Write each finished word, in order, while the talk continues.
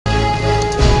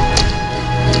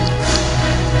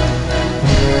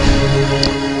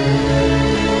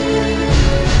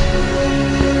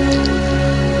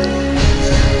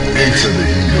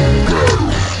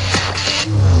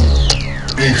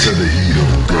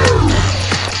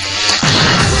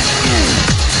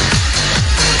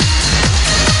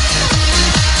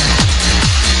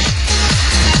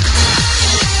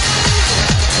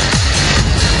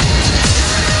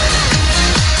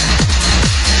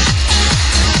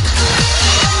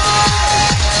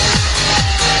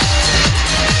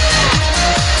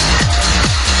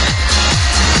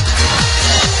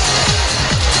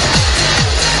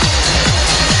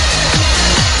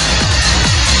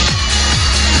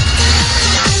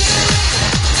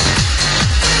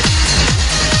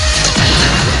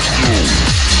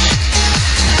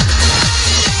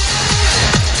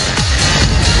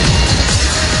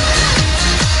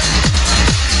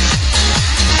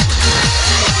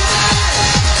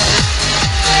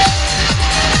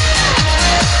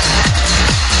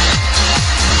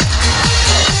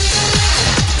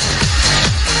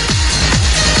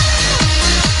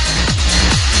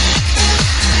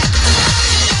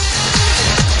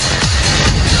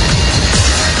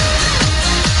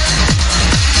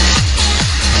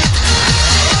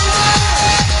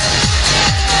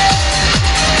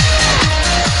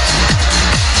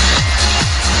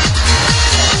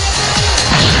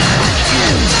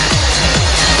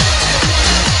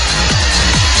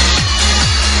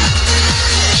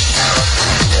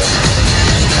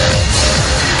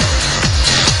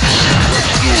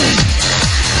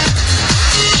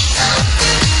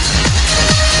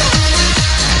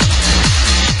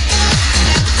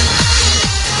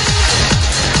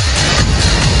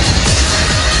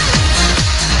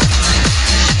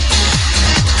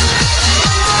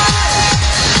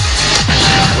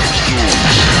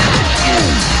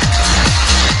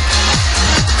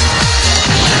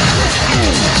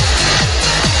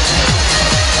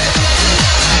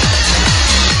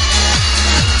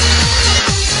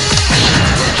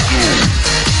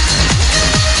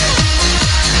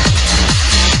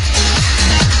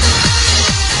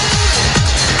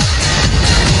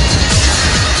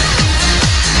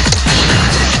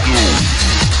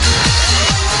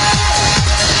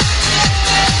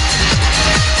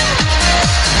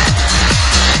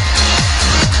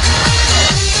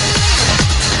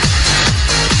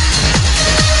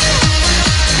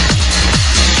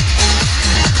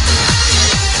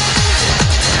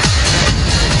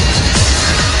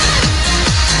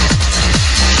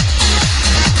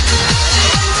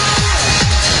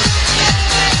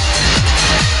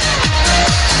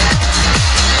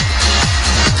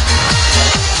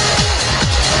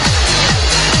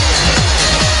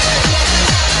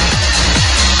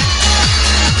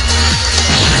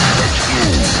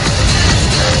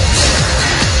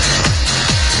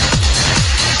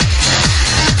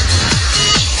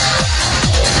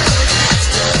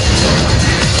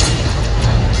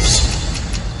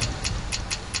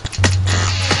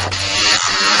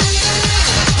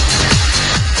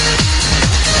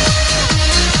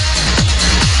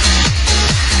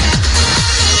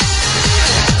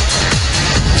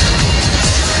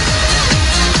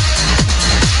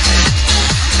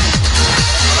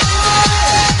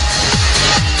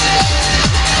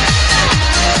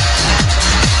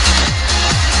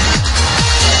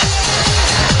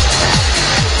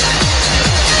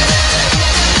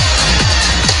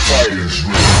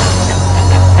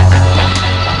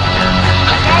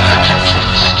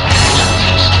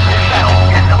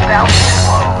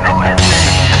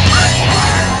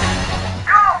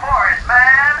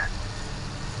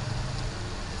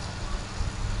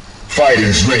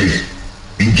ready.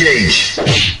 Engage.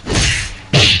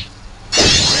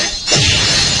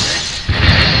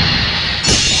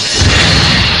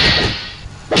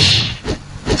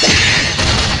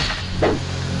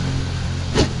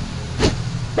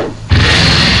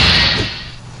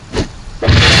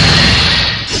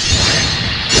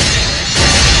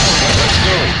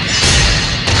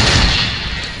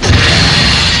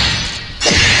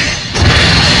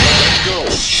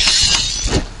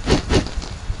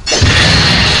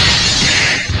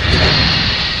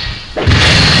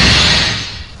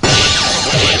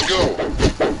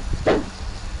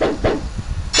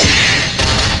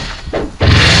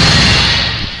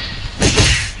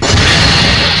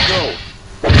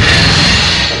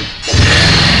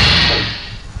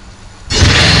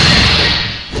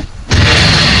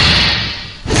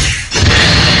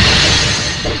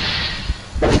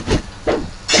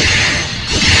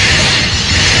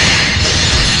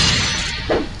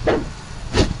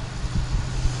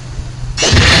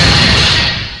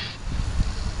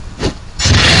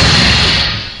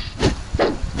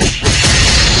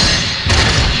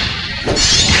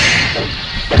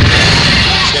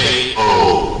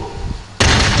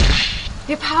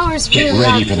 Get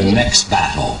ready for the next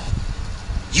battle.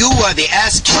 You are the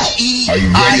ass kick E.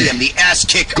 I am the ass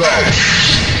kick Go.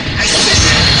 I see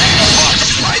you.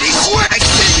 Mighty swing. I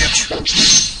see you.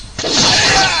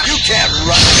 You can't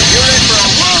run. You're in for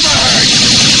a world of hurt.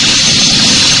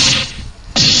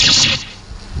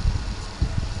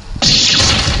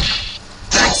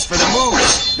 Thanks for the move.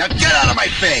 Now get out of my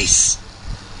face.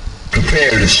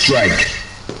 Prepare to strike.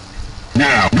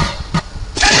 Now.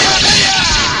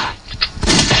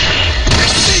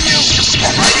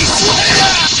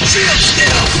 Shield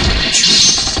skills!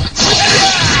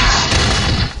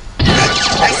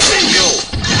 I see you!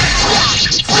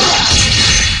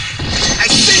 I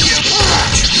see you!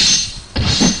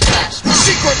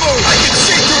 Secret move! I can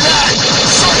see through that!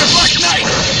 Sword of Black Knight!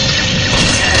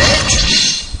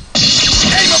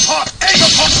 Aim upon! Aim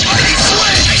upon! Mighty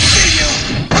swing! I see you!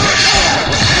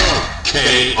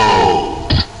 KO!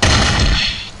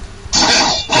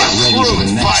 Get ready for the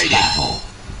next battle.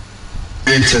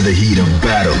 Into the heat of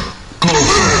battle. Go for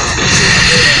it.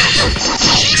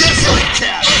 Just like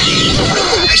cat.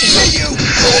 I see you.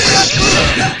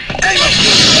 Aim up.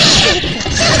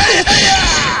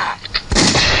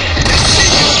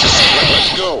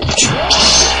 Let's go.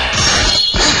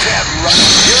 You can't run.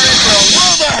 You're in for a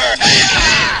world of hurt.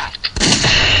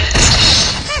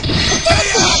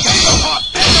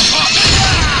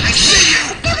 I see you.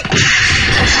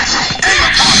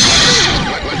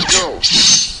 Let's go.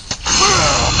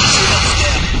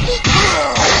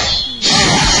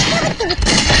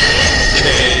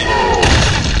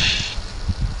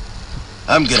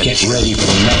 I'm gonna get ready for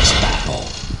the next battle.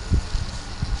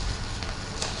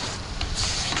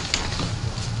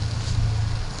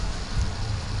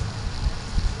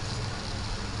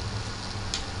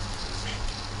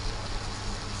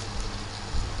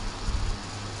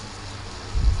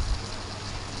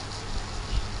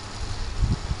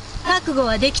覚悟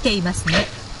はできていますね。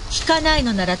引かない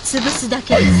のなら潰すだ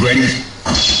け。 Are you ready?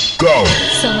 Go!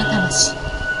 その魂。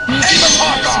分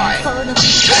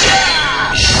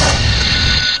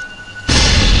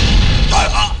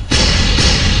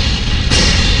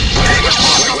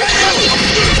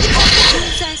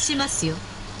散しますよ。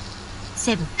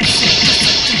セブン。微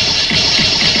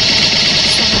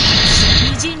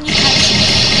塵に返しま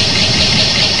す。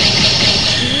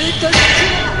ずっと好きな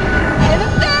ヘル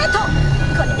ペート。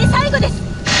これで最後です。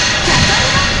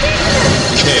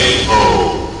KO.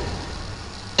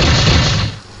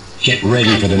 Get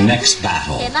ready for the next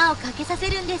battle. 手間をかけさせ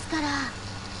るんですから。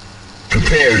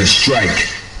 Prepare to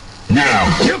strike. Now.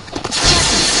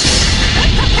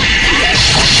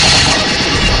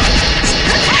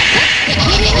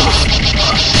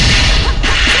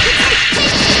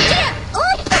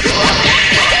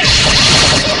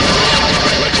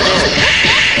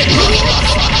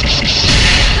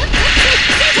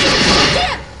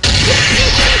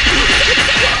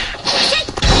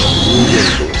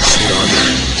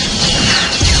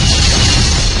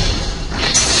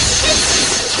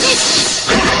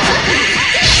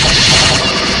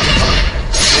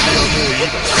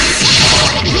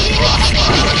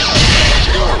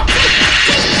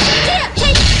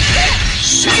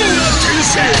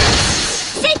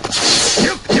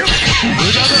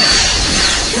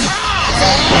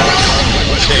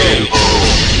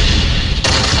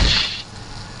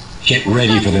 Get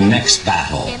ready for the next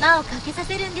battle. 手間をかけさ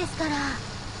せるんですから。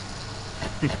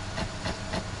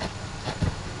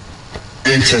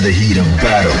 Into the heat of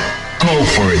battle. Go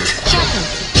for it.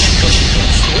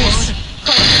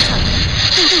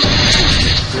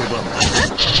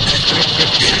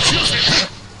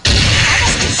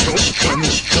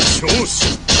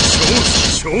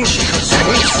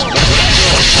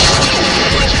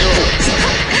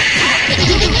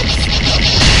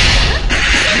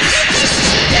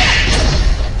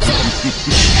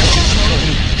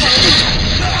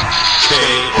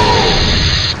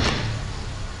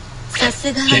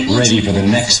 すがは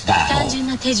単純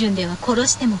な手順では殺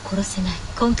しても殺せない。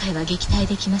今回は撃退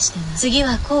できましたが、次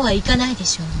はこうはいかないで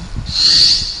しょうね。